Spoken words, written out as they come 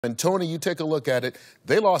And, Tony, you take a look at it.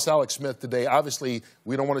 They lost Alex Smith today. Obviously,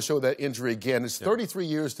 we don't want to show that injury again. It's 33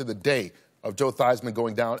 years to the day of Joe Theismann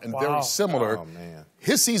going down, and very similar. Oh, man.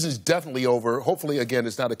 His season's definitely over. Hopefully, again,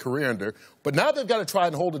 it's not a career ender. But now they've got to try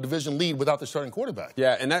and hold a division lead without the starting quarterback.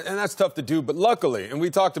 Yeah, and that's tough to do. But luckily, and we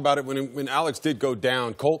talked about it when Alex did go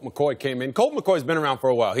down, Colt McCoy came in. Colt McCoy's been around for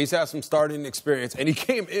a while. He's had some starting experience, and he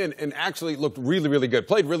came in and actually looked really, really good,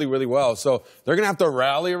 played really, really well. So they're going to have to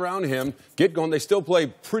rally around him, get going. They still play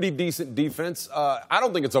pretty decent defense. I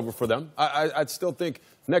don't think it's over for them. I still think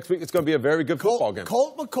next week it's going to be a very good football game.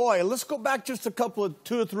 Colt McCoy, let's go back just a couple of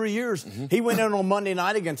 2 or 3 years. He went in on Monday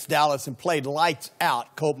night against Dallas and played lights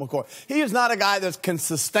out, Colt McCoy. He is not a guy that can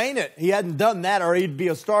sustain it. He hadn't done that or he'd be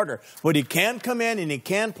a starter. But he can come in and he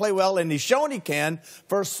can play well, and he's shown he can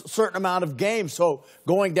for a certain amount of games. So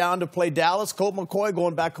going down to play Dallas, Colt McCoy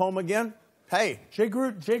going back home again, hey. Jay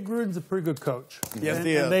Gruden's a pretty good coach. Yes,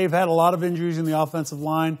 he is. And they've had a lot of injuries in the offensive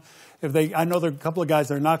line. I know there are a couple of guys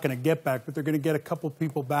they're not going to get back, but they're going to get a couple of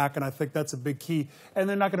people back, and I think that's a big key. And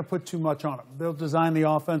they're not going to put too much on him. They'll design the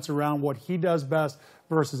offense around what he does best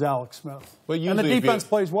versus Alex Smith. Well, and the defense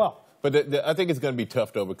plays well. But I think it's going to be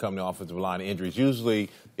tough to overcome the offensive line injuries. Usually,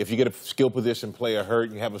 if you get a skill position player hurt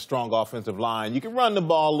and you have a strong offensive line, you can run the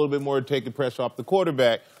ball a little bit more to take the pressure off the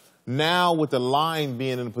quarterback. Now, with the line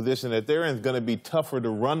being in the position that they're in, it's going to be tougher to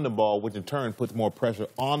run the ball, which in turn puts more pressure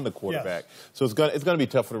on the quarterback. Yes. So it's going to be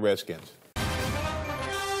tough for the Redskins.